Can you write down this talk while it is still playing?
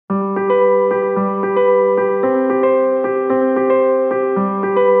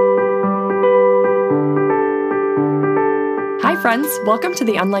friends. Welcome to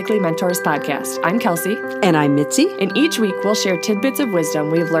the Unlikely Mentors podcast. I'm Kelsey. And I'm Mitzi. And each week we'll share tidbits of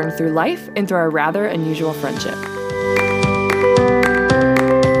wisdom we've learned through life and through our rather unusual friendship.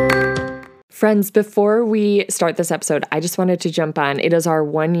 Friends, before we start this episode, I just wanted to jump on. It is our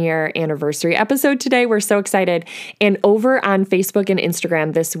 1-year anniversary episode today. We're so excited. And over on Facebook and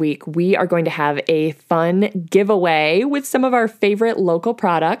Instagram this week, we are going to have a fun giveaway with some of our favorite local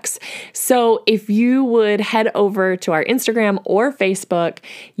products. So if you would head over to our Instagram or Facebook,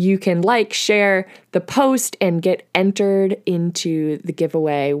 you can share the post and get entered into the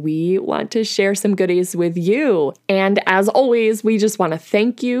giveaway. We want to share some goodies with you. And as always, we just want to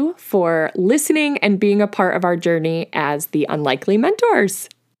thank you for listening and being a part of our journey as the Unlikely Mentors.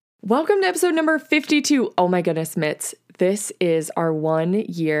 Welcome to episode number 52. Oh my goodness, Mitz. This is our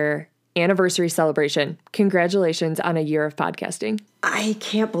 1-year anniversary celebration. Congratulations on a year of podcasting. I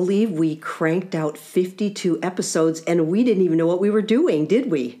can't believe we cranked out 52 episodes and we didn't even know what we were doing,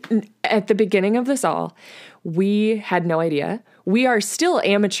 did we? At the beginning of this all, we had no idea. We are still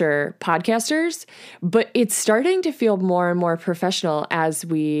amateur podcasters, but it's starting to feel more and more professional as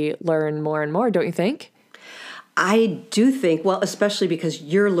we learn more and more, don't you think? I do think, well, especially because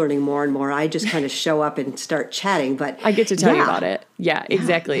you're learning more and more. I just kind of show up and start chatting, but I get to tell you about it. Yeah,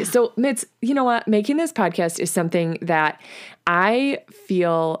 exactly. Yeah. So, Mitz, you know what? Making this podcast is something that I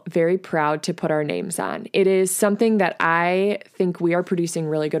feel very proud to put our names on. It is something that I think we are producing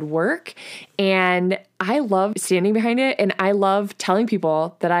really good work, and I love standing behind it, and I love telling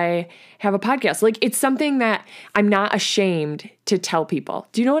people that I have a podcast. It's something that I'm not ashamed to tell people.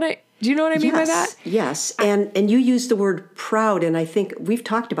 Do you know what I mean by that? Yes. And you used the word proud, and I think we've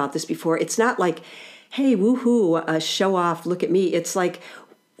talked about this before. It's not like, hey, woohoo, show off, look at me. It's like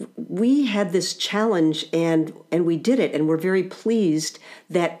we had this challenge and we did it, and we're very pleased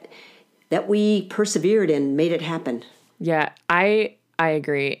that we persevered and made it happen. Yeah, I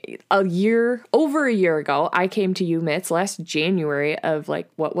agree. Over a year ago, I came to you, Mitz, last January of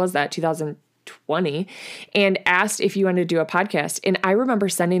what was that, 2020, and asked if you wanted to do a podcast. And I remember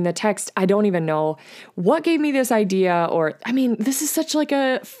sending the text. I don't even know what gave me this idea, this is such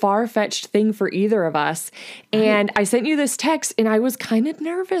a far-fetched thing for either of us. And I sent you this text and I was kind of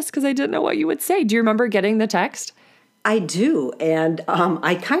nervous because I didn't know what you would say. Do you remember getting the text? I do. And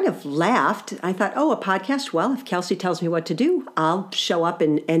I kind of laughed. I thought, a podcast? Well, if Kelsey tells me what to do, I'll show up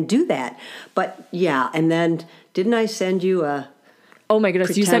and do that. But yeah, and then didn't I send you a Oh my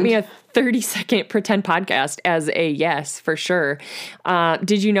goodness, you sent me a 30-second pretend podcast as a yes, for sure.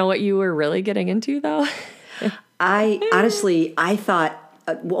 Did you know what you were really getting into, though? I thought,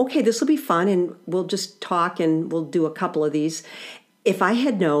 okay, this will be fun, and we'll just talk, and we'll do a couple of these. If I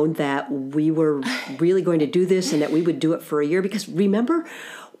had known that we were really going to do this and that we would do it for a year, because remember,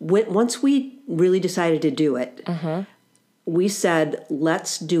 once we really decided to do it, we said,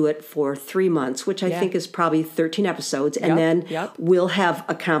 let's do it for 3 months, which I think is probably 13 episodes. And then we'll have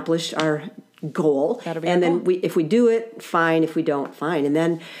accomplished our goal. And then if we do it, fine. If we don't, fine. And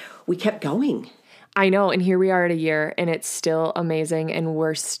then we kept going. I know. And here we are at a year, and it's still amazing. And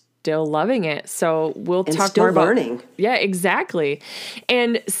we're still loving it. So we'll talk more about learning. Yeah, exactly.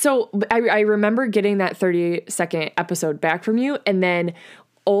 And so I remember getting that 30-second episode back from you, and then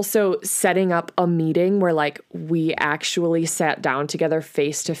also setting up a meeting where we actually sat down together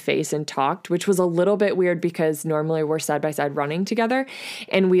face to face and talked, which was a little bit weird because normally we're side by side running together,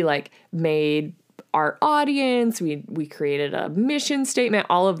 and we made our audience, we created a mission statement,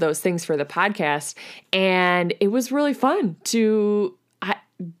 all of those things for the podcast. And it was really fun to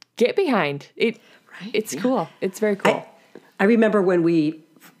get behind it. Right, it's cool. It's very cool. I remember when we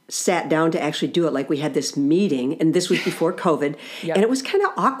sat down to actually do it, we had this meeting, and this was before COVID, and it was kind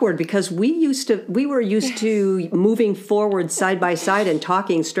of awkward because we were used to moving forward side by side and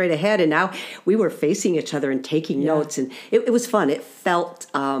talking straight ahead, and now we were facing each other and taking notes, and it was fun. It felt,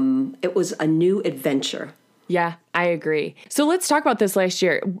 it was a new adventure. Yeah, I agree. So let's talk about this last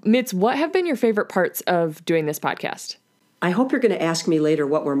year. Mitz, what have been your favorite parts of doing this podcast? I hope you're going to ask me later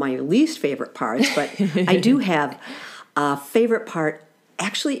what were my least favorite parts, but I do have a favorite part.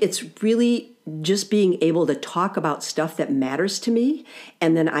 Actually, it's really just being able to talk about stuff that matters to me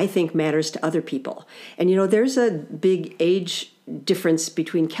and then I think matters to other people. And, there's a big age difference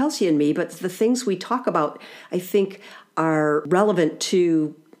between Kelsey and me, but the things we talk about, I think, are relevant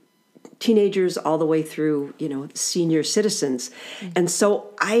to teenagers all the way through, senior citizens. Mm-hmm. And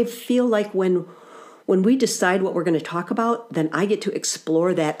so I feel like when we decide what we're going to talk about, then I get to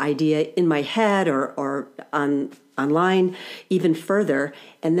explore that idea in my head or online even further.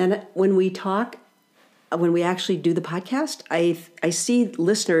 And then when we actually do the podcast, I see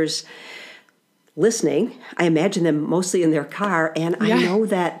listeners listening. I imagine them mostly in their car. And I know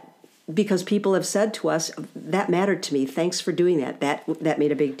that because people have said to us, that mattered to me. Thanks for doing that. That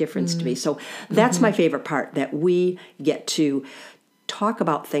made a big difference to me. So that's my favorite part, that we get to talk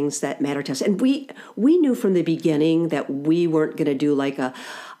about things that matter to us. And we knew from the beginning that we weren't going to do like a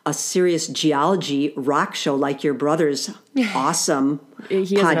serious geology rock show like your brother's awesome He has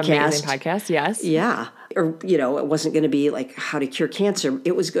an amazing podcast, yes. Yeah. Or, it wasn't going to be like how to cure cancer.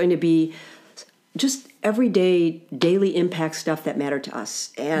 It was going to be just everyday, daily impact stuff that mattered to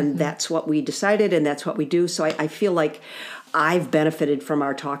us. And that's what we decided, and that's what we do. So I feel like I've benefited from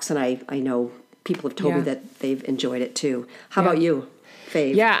our talks, and I know people have told me that they've enjoyed it too. How about you,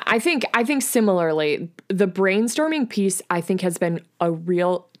 Fave? Yeah, I think similarly, the brainstorming piece, I think, has been a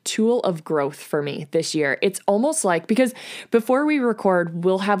real tool of growth for me this year. It's almost like, because before we record,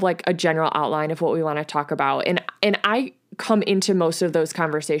 we'll have like a general outline of what we want to talk about. And I come into most of those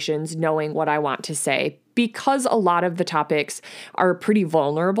conversations knowing what I want to say, because a lot of the topics are pretty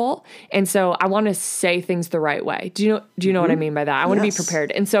vulnerable. And so I want to say things the right way. Do you know what I mean by that? I want to be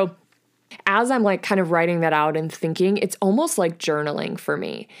prepared. And so as I'm like kind of writing that out and thinking, it's almost like journaling for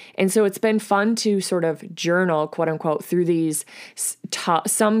me. And so it's been fun to sort of journal, quote unquote, through these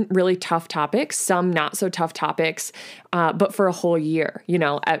some really tough topics, some not so tough topics, but for a whole year.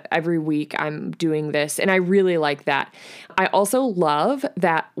 Every week I'm doing this, and I really like that. I also love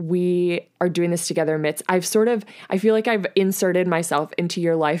that we are doing this together, Mitz. I feel like I've inserted myself into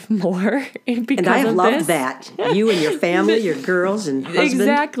your life more because and I of love this. that. You and your family, your girls and husband.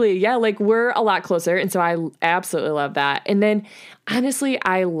 Exactly. Yeah, like we're a lot closer, and so I absolutely love that. And then honestly,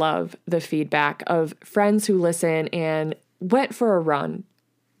 I love the feedback of friends who listen and went for a run,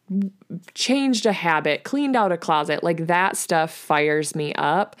 changed a habit, cleaned out a closet. Like that stuff fires me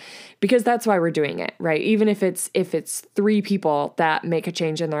up, because that's why we're doing it, right? Even if it's 3 people that make a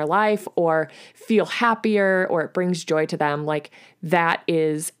change in their life or feel happier or it brings joy to them, like that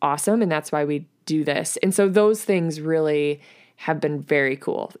is awesome. And that's why we do this. And so those things really have been very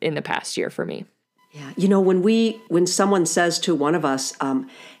cool in the past year for me. Yeah. When someone says to one of us,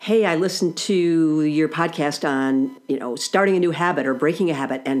 hey, I listened to your podcast on, starting a new habit or breaking a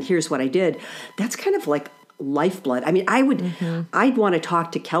habit, and here's what I did, that's kind of like lifeblood. I mean, I'd want to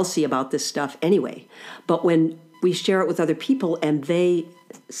talk to Kelsey about this stuff anyway. But when we share it with other people and they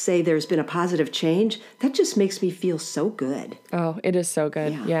say there's been a positive change, that just makes me feel so good. Oh, it is so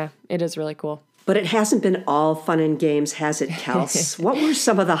good. Yeah, it is really cool. But it hasn't been all fun and games, has it, Kels? What were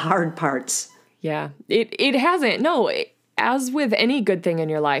some of the hard parts? Yeah, it hasn't. No, as with any good thing in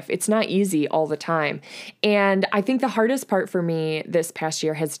your life, it's not easy all the time. And I think the hardest part for me this past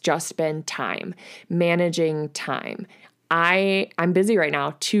year has just been time, managing time. I'm busy right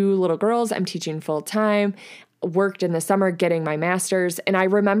now. 2 little girls, I'm teaching full time, worked in the summer getting my master's. And I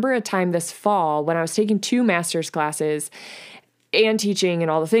remember a time this fall when I was taking 2 master's classes and teaching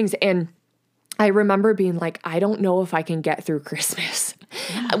and all the things. And I remember being like, I don't know if I can get through Christmas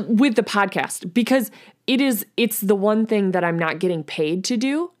with the podcast, because it's the one thing that I'm not getting paid to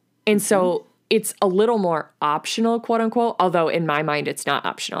do. And so it's a little more optional, quote unquote, although in my mind, it's not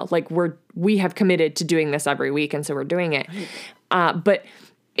optional. Like we have committed to doing this every week. And so we're doing it. But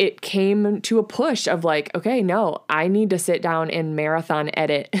it came to a push of like, okay, no, I need to sit down and marathon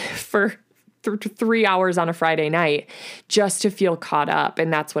edit for 3 hours on a Friday night just to feel caught up.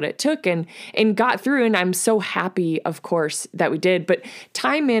 And that's what it took and got through. And I'm so happy, of course, that we did. But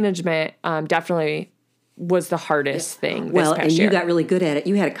time management definitely was the hardest thing this past year. You got really good at it.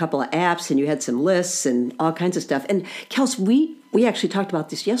 You had a couple of apps and you had some lists and all kinds of stuff. And Kels, we actually talked about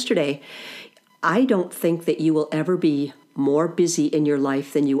this yesterday. I don't think that you will ever be more busy in your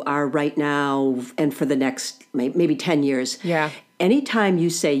life than you are right now and for the next maybe 10 years. Yeah. Anytime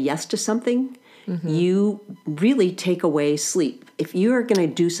you say yes to something, you really take away sleep. If you are going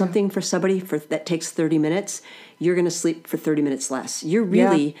to do something for somebody that takes 30 minutes, you're going to sleep for 30 minutes less. You're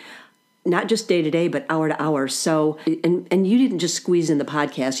really not just day to day, but hour to hour. So, and you didn't just squeeze in the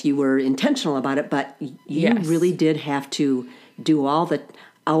podcast. You were intentional about it, but you really did have to do all the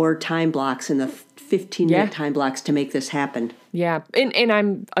hour time blocks and the 15-minute time blocks to make this happen. Yeah. And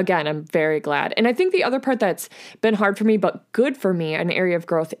I'm very glad. And I think the other part that's been hard for me, but good for me, an area of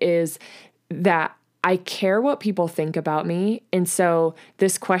growth, is that I care what people think about me. And so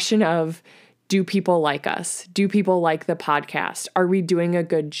this question of, do people like us? Do people like the podcast? Are we doing a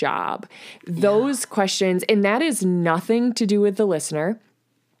good job? Those questions, and that is nothing to do with the listener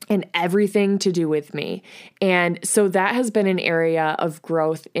and everything to do with me. And so that has been an area of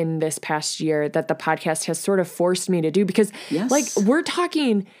growth in this past year that the podcast has sort of forced me to do, because like we're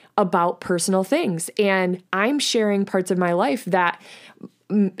talking about personal things and I'm sharing parts of my life that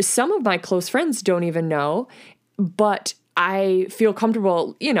some of my close friends don't even know, but I feel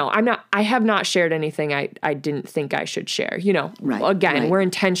comfortable, I have not shared anything I didn't think I should share, again, we're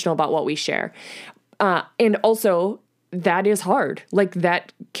intentional about what we share. And also that is hard. Like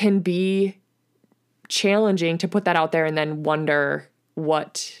that can be challenging to put that out there and then wonder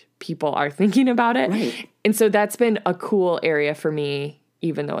what people are thinking about it. Right. And so that's been a cool area for me,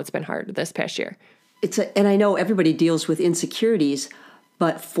 even though it's been hard this past year. And I know everybody deals with insecurities,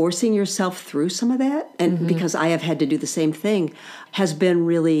 but forcing yourself through some of that, and because I have had to do the same thing, has been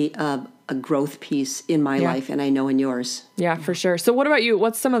really a growth piece in my life, and I know in yours. Yeah, for sure. So what about you?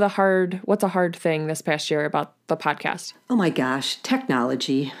 What's a hard thing this past year about the podcast? Oh my gosh,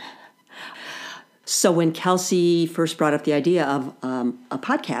 technology. So when Kelsey first brought up the idea of a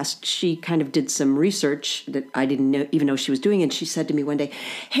podcast, she kind of did some research that I didn't even know she was doing. And she said to me one day,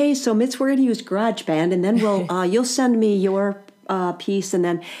 "Hey, so Mitz, we're going to use GarageBand, and then you'll send me your piece." And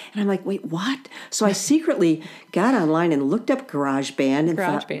I'm like, "Wait, what?" So I secretly got online and looked up GarageBand and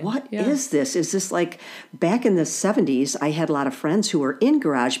thought, what is this? Is this like back in the 70s? I had a lot of friends who were in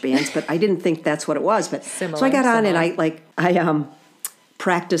GarageBands, but I didn't think that's what it was. But so I got on and I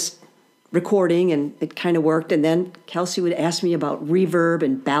practiced recording, and it kind of worked. And then Kelsey would ask me about reverb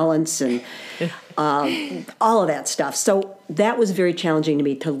and balance and all of that stuff. So that was very challenging to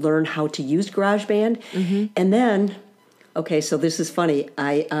me to learn how to use GarageBand. And then, okay, so this is funny.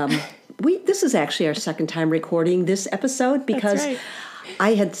 This is actually our second time recording this episode because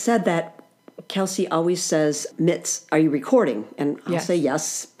I had said that Kelsey always says, "Mitz, are you recording?" And I'll say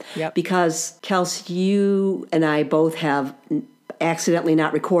yes. Yep. Because Kelsey, you and I both have accidentally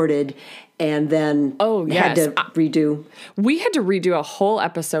not recorded and then had to redo. We had to redo a whole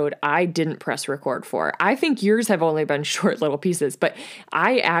episode I didn't press record for. I think yours have only been short little pieces, but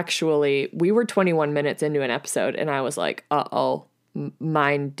we were 21 minutes into an episode and I was like,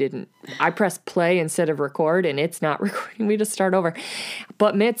 mine didn't. I pressed play instead of record and it's not recording me to start over.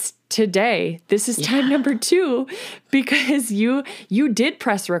 But Mitz, today, this is time number 2 because you did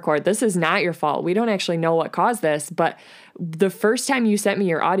press record. This is not your fault. We don't actually know what caused this, but the first time you sent me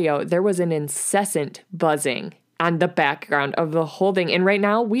your audio, there was an incessant buzzing on the background of the whole thing. And right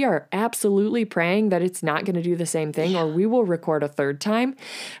now we are absolutely praying that it's not going to do the same thing or we will record a third time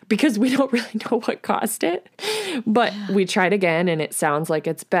because we don't really know what caused it. But we tried again and it sounds like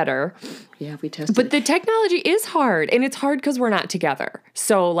it's better. Yeah, we tested. But the technology is hard, and it's hard because we're not together.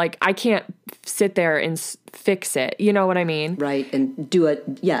 So like I can't sit there and fix it. You know what I mean? Right, and do a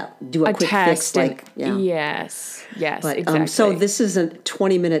quick test. Fix. Yes, but, exactly. So this isn't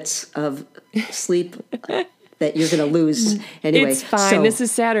 20 minutes of sleep that you're going to lose anyway. It's fine. So, this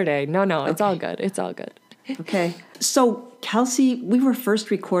is Saturday. No, it's all good. It's all good. Okay. So Kelsey, we were first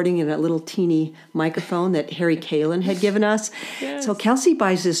recording in a little teeny microphone that Harry Kalin had given us. Yes. So Kelsey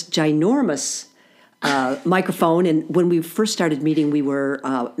buys this ginormous microphone, and when we first started meeting, we were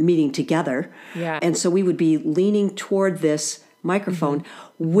meeting together. Yeah. And so we would be leaning toward this microphone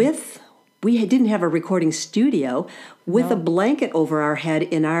we didn't have a recording studio, with a blanket over our head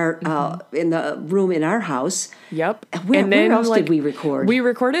in our in the room in our house. Yep. Where else did we record? We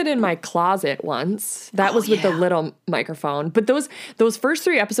recorded in my closet once. That was with the little microphone. But those first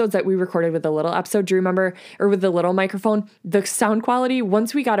 3 episodes that we recorded with the little episode, do you remember? Or with the little microphone, the sound quality,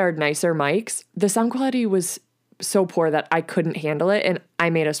 once we got our nicer mics, the sound quality was so poor that I couldn't handle it, and I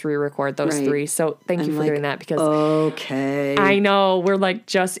made us re-record those 3. So thank you for doing that, because I know we're like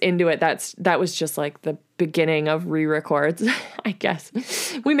just into it. That was just like the beginning of re-records, I guess.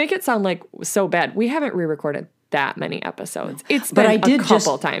 We make it sound like so bad. We haven't re-recorded that many episodes. It's been a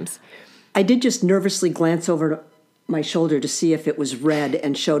couple times. I did just nervously glance over my shoulder to see if it was red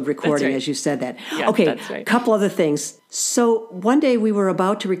and showed recording as you said that. Yes, okay, that's right. Couple other things. So one day we were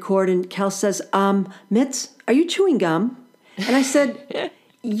about to record and Kel says, Mitz, are you chewing gum? And I said,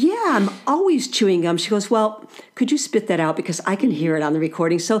 yeah, I'm always chewing gum. She goes, well, could you spit that out because I can hear it on the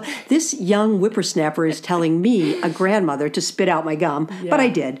recording. So this young whippersnapper is telling me, a grandmother, to spit out my gum, but I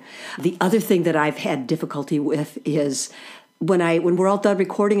did. The other thing that I've had difficulty with is when we're all done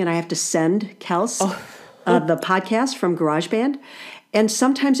recording and I have to send Kels the podcast from GarageBand, and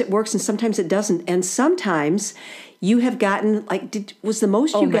sometimes it works and sometimes it doesn't, and sometimes you have gotten was the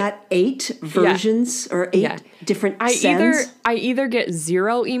most you got 8 versions or 8 different sends? I either get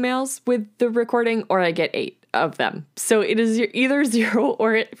 0 emails with the recording or I get 8 of them. So it is either 0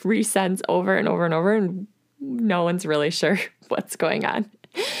 or it resends over and over and over, and no one's really sure what's going on.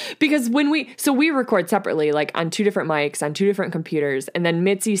 Because we record separately, like on 2 different mics, on 2 different computers, and then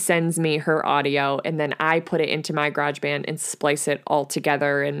Mitzi sends me her audio, and then I put it into my GarageBand and splice it all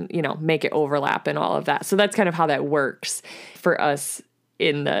together and, make it overlap and all of that. So that's kind of how that works for us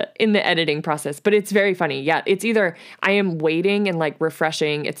in the editing process, but it's very funny. Yeah, it's either I am waiting and like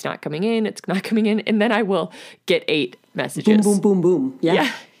refreshing, it's not coming in, and then I will get 8 messages. Boom, boom, boom, boom.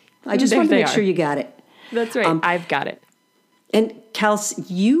 Yeah. I just wanted to make sure you got it. That's right. I've got it. And Kels,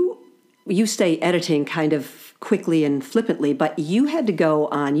 you say editing kind of quickly and flippantly, but you had to go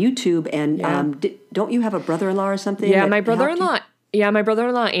on YouTube and don't you have a brother-in-law or something? Yeah, my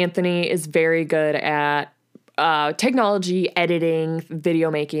brother-in-law Anthony is very good at technology, editing,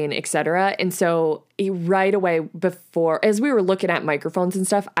 video making, etc. And so right away as we were looking at microphones and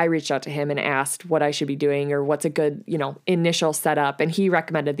stuff, I reached out to him and asked what I should be doing or what's a good, initial setup. And he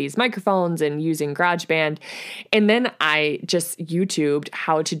recommended these microphones and using GarageBand. And then I just YouTubed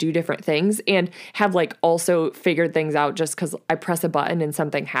how to do different things and have like also figured things out just because I press a button and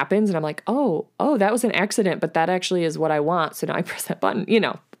something happens and I'm like, oh, that was an accident, but that actually is what I want. So now I press that button,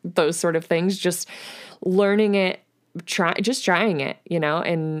 those sort of things, just learning it, trying it,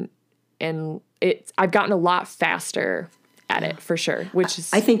 and I've gotten a lot faster at it for sure, which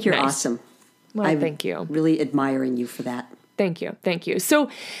is I think you're nice. Awesome. Well, thank you. Really admiring you for that. Thank you. So,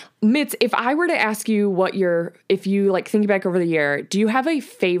 Mitz, if I were to ask you if you like think back over the year, do you have a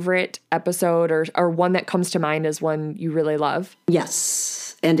favorite episode or one that comes to mind as one you really love?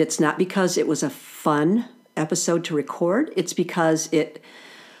 Yes. And it's not because it was a fun episode to record. It's because it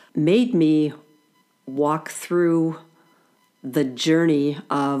made me walk through the journey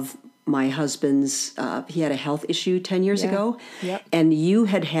of my husband's, he had a health issue 10 years ago. Yep. And you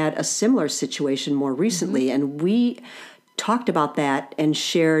had a similar situation more recently. Mm-hmm. And we talked about that and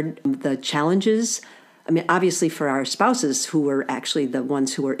shared the challenges. I mean, obviously for our spouses who were actually the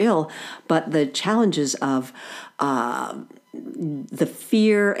ones who were ill, but the challenges of the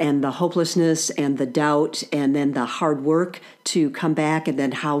fear and the hopelessness and the doubt and then the hard work to come back and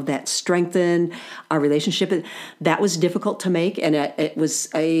then how that strengthened our relationship. That was difficult to make. And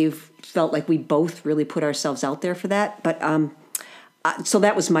I felt like we both really put ourselves out there for that. But so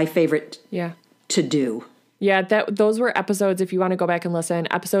that was my favorite to do. Yeah, those were episodes, if you want to go back and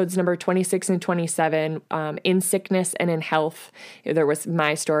listen, episodes number 26 and 27, In Sickness and in Health. There was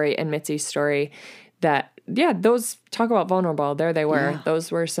my story and Mitzi's story those talk about vulnerable. There they were. Yeah.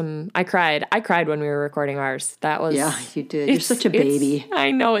 Those were I cried when we were recording ours. That was. Yeah, you did. You're such a baby.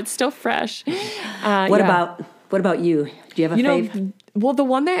 I know, it's still fresh. What about you? Do you have a fave? Well, the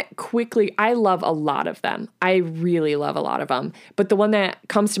one that I love a lot of them. I really love a lot of them. But the one that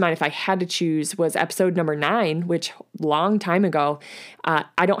comes to mind if I had to choose was episode number 9, which long time ago,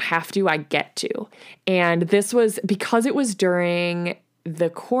 I don't have to, I get to. And this was because it was during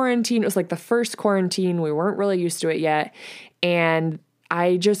the quarantine. It was like the first quarantine. We weren't really used to it yet. And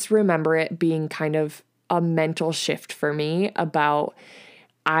I just remember it being kind of a mental shift for me about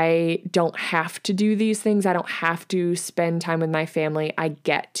I don't have to do these things. I don't have to spend time with my family. I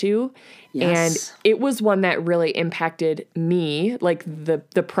get to. Yes. And it was one that really impacted me. Like the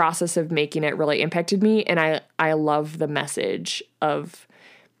process of making it really impacted me. And I love the message of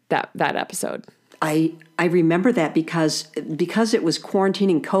that episode. I remember that because it was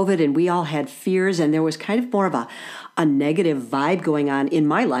quarantining COVID and we all had fears and there was kind of more of a negative vibe going on in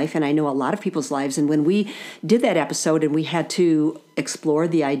my life and I know a lot of people's lives. And when we did that episode and we had to explore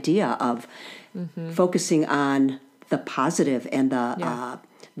the idea of focusing on the positive and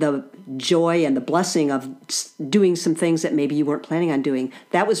the joy and the blessing of doing some things that maybe you weren't planning on doing,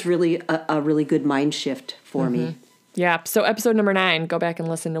 that was really a really good mind shift for me. Yeah. So episode number 9, go back and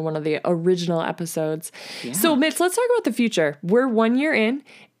listen to one of the original episodes. Yeah. So Mitz, let's talk about the future. We're 1 year in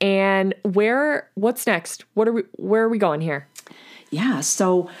and what's next? Where are we going here? Yeah.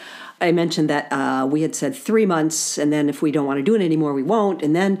 So I mentioned that we had said 3 months and then if we don't want to do it anymore, we won't.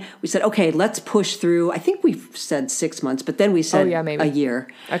 And then we said, okay, let's push through. I think we've said 6 months, but then we said a year.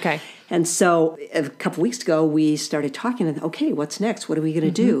 Okay. And so a couple weeks ago, we started talking, and okay, what's next? What are we going to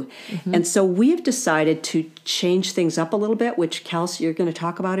do? Mm-hmm. And so we have decided to change things up a little bit, which, Kels, you're going to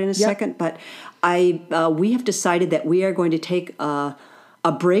talk about in a second. But we have decided that we are going to take a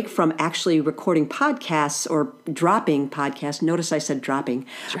break from actually recording podcasts or dropping podcasts. Notice I said dropping.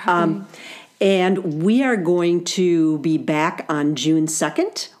 And we are going to be back on June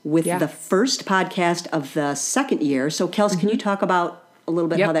 2nd with the first podcast of the second year. So, Kels, can you talk about a little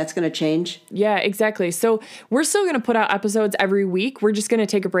bit how that's going to change? Yeah, exactly. So we're still going to put out episodes every week. We're just going to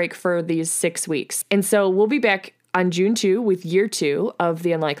take a break for these 6 weeks. And so we'll be back on June 2 with year 2 of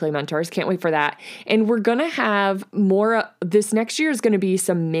The Unlikely Mentors. Can't wait for that. And we're going to have more. This next year is going to be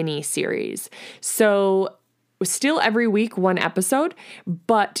some mini series. So still every week, one episode,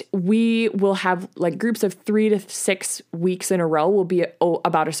 but we will have like groups of 3 to 6 weeks in a row will be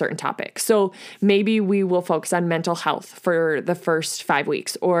about a certain topic. So maybe we will focus on mental health for the first 5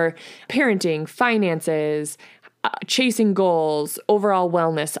 weeks, or parenting, finances, chasing goals, overall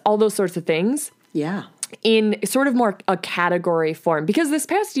wellness, all those sorts of things. Yeah. In sort of more a category form, because this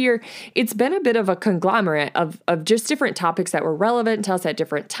past year, it's been a bit of a conglomerate of just different topics that were relevant to us at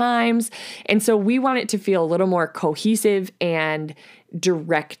different times. And so we want it to feel a little more cohesive and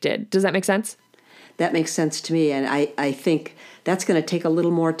directed. Does that make sense? That makes sense to me. And I think that's going to take a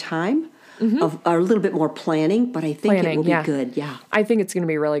little more time. Or a little bit more planning, but I think it will be good. Yeah. I think it's going to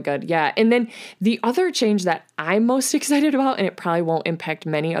be really good. Yeah. And then the other change that I'm most excited about, and it probably won't impact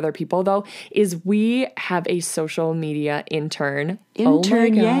many other people though, is we have a social media intern.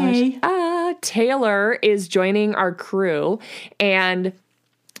 Intern, oh my gosh. Taylor is joining our crew, and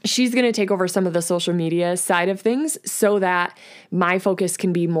she's going to take over some of the social media side of things so that my focus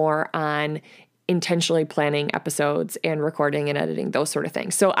can be more on intentionally planning episodes and recording and editing, those sort of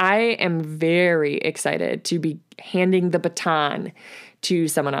things. So I am very excited to be handing the baton to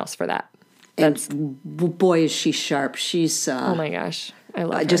someone else for that. And boy, is she sharp. She's oh my gosh, I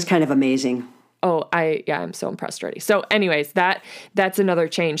love her. Just kind of amazing. Oh, I'm so impressed already. So anyways, that's another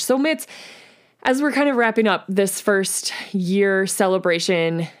change. So Mitz, as we're kind of wrapping up this first year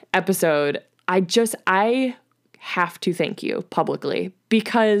celebration episode, I have to thank you publicly,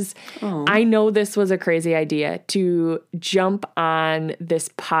 because I know this was a crazy idea to jump on this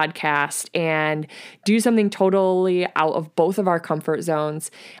podcast and do something totally out of both of our comfort zones.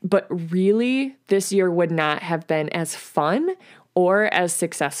 But really, this year would not have been as fun or as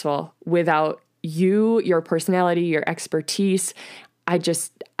successful without you, your personality, your expertise.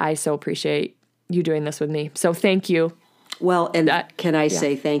 I so appreciate you doing this with me. So thank you. Well, and can I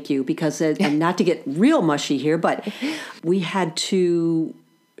say thank you, because and not to get real mushy here, but we had to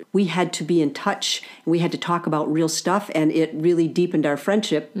be in touch, and we had to talk about real stuff, and it really deepened our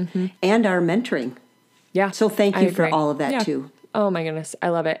friendship and our mentoring. Yeah. So thank you for all of that too. Oh my goodness. I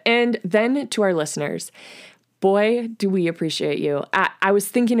love it. And then to our listeners, boy, do we appreciate you. I was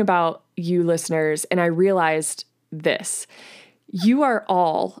thinking about you listeners, and I realized this. You are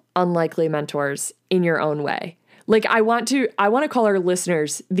all unlikely mentors in your own way. Like I want to call our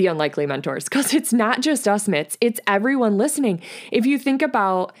listeners the unlikely mentors, because it's not just us, Mitz. It's everyone listening. If you think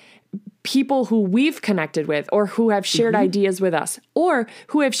about people who we've connected with, or who have shared ideas with us, or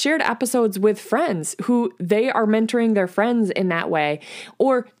who have shared episodes with friends who they are mentoring their friends in that way,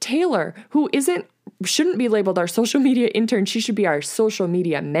 or Taylor, who shouldn't be labeled our social media intern. She should be our social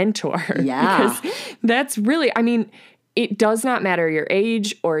media mentor. Yeah. Because that's really, it does not matter your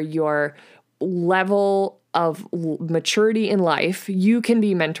age or your level of maturity in life. You can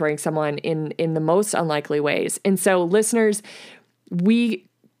be mentoring someone in the most unlikely ways. And so listeners, we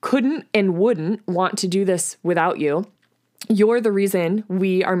couldn't and wouldn't want to do this without you. You're the reason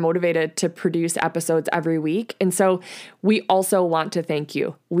we are motivated to produce episodes every week. And so we also want to thank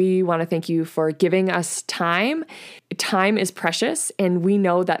you. We want to thank you for giving us time. Time is precious, and we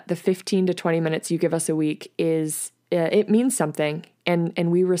know that the 15 to 20 minutes you give us a week it means something.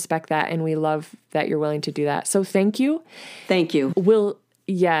 And we respect that, and we love that you're willing to do that. So thank you. Thank you.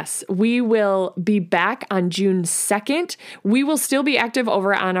 We will be back on June 2nd. We will still be active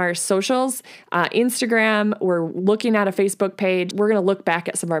over on our socials, Instagram. We're looking at a Facebook page. We're going to look back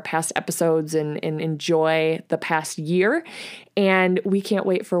at some of our past episodes and enjoy the past year. And we can't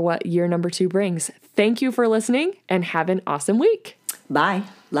wait for what year number 2 brings. Thank you for listening, and have an awesome week. Bye.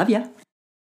 Love ya.